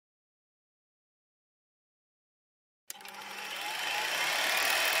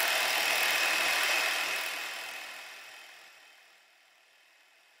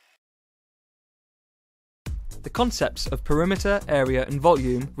The concepts of perimeter, area and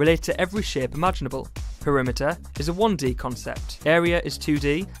volume relate to every shape imaginable. Perimeter is a 1D concept, area is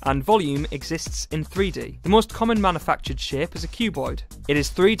 2D, and volume exists in 3D. The most common manufactured shape is a cuboid. It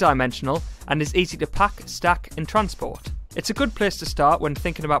is 3-dimensional and is easy to pack, stack and transport. It's a good place to start when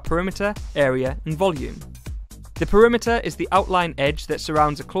thinking about perimeter, area and volume. The perimeter is the outline edge that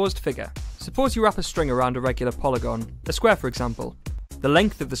surrounds a closed figure. Suppose you wrap a string around a regular polygon, a square for example. The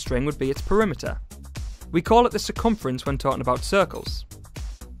length of the string would be its perimeter. We call it the circumference when talking about circles.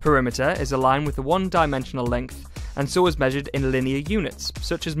 Perimeter is a line with a 1-dimensional length and so is measured in linear units,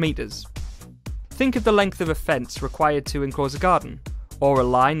 such as meters. Think of the length of a fence required to enclose a garden, or a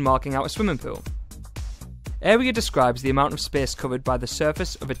line marking out a swimming pool. Area describes the amount of space covered by the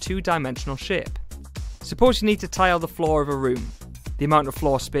surface of a 2-dimensional shape. Suppose you need to tile the floor of a room. The amount of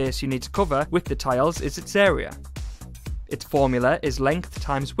floor space you need to cover with the tiles is its area. Its formula is length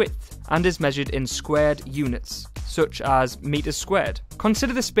times width and is measured in squared units, such as meters squared.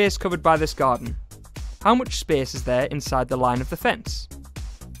 Consider the space covered by this garden. How much space is there inside the line of the fence?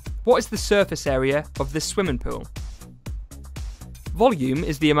 What is the surface area of this swimming pool? Volume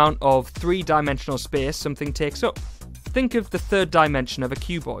is the amount of 3-dimensional space something takes up. Think of the third dimension of a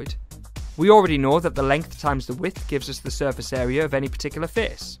cuboid. We already know that the length times the width gives us the surface area of any particular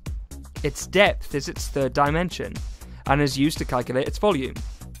face. Its depth is its third dimension, and is used to calculate its volume.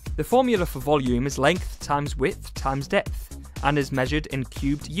 The formula for volume is length times width times depth, and is measured in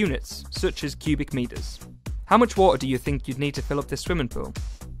cubed units, such as cubic meters. How much water do you think you'd need to fill up this swimming pool?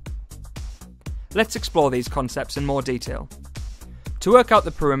 Let's explore these concepts in more detail. To work out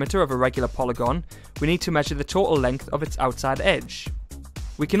the perimeter of a regular polygon, we need to measure the total length of its outside edge.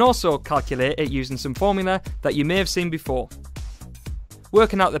 We can also calculate it using some formula that you may have seen before.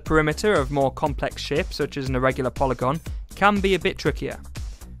 Working out the perimeter of more complex shapes, such as an irregular polygon, can be a bit trickier.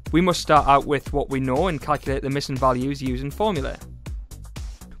 We must start out with what we know and calculate the missing values using formulae.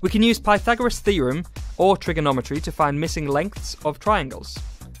 We can use Pythagoras' theorem or trigonometry to find missing lengths of triangles.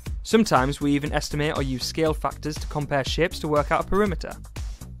 Sometimes we even estimate or use scale factors to compare shapes to work out a perimeter.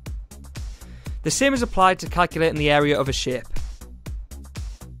 The same is applied to calculating the area of a shape.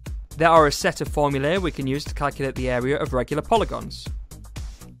 There are a set of formulae we can use to calculate the area of regular polygons.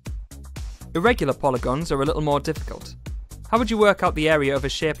 Irregular polygons are a little more difficult. How would you work out the area of a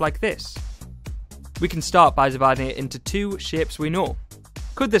shape like this? We can start by dividing it into 2 shapes we know.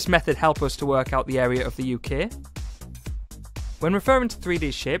 Could this method help us to work out the area of the UK? When referring to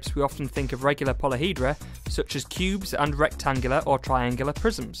 3D shapes, we often think of regular polyhedra, such as cubes and rectangular or triangular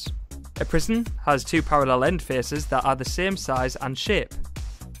prisms. A prism has 2 parallel end faces that are the same size and shape.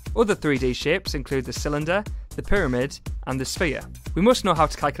 Other 3D shapes include the cylinder, the pyramid and the sphere. We must know how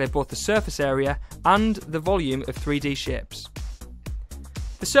to calculate both the surface area and the volume of 3D shapes.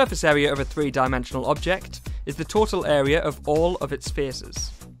 The surface area of a 3-dimensional object is the total area of all of its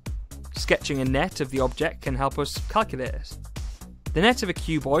faces. Sketching a net of the object can help us calculate it. The net of a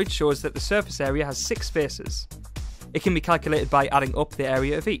cuboid shows that the surface area has 6 faces. It can be calculated by adding up the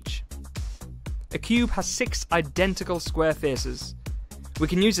area of each. A cube has 6 identical square faces. We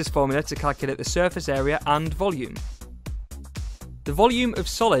can use this formula to calculate the surface area and volume. The volume of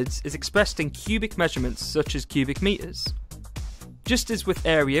solids is expressed in cubic measurements such as cubic meters. Just as with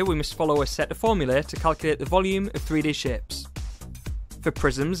area, we must follow a set of formulae to calculate the volume of 3D shapes. For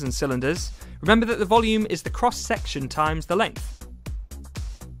prisms and cylinders, remember that the volume is the cross-section times the length.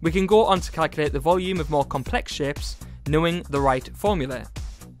 We can go on to calculate the volume of more complex shapes, knowing the right formulae.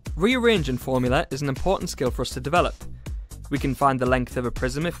 Rearranging formula is an important skill for us to develop. We can find the length of a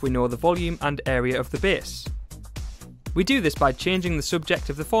prism if we know the volume and area of the base. We do this by changing the subject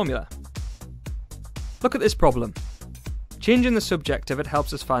of the formula. Look at this problem. Changing the subject of it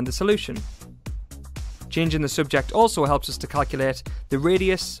helps us find the solution. Changing the subject also helps us to calculate the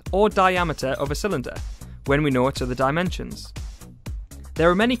radius or diameter of a cylinder when we know its other dimensions. There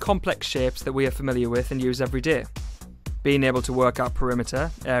are many complex shapes that we are familiar with and use every day. Being able to work out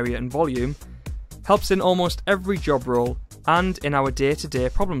perimeter, area and volume helps in almost every job role and in our day-to-day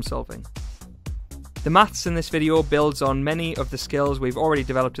problem solving. The maths in this video builds on many of the skills we've already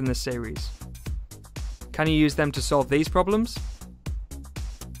developed in this series. Can you use them to solve these problems?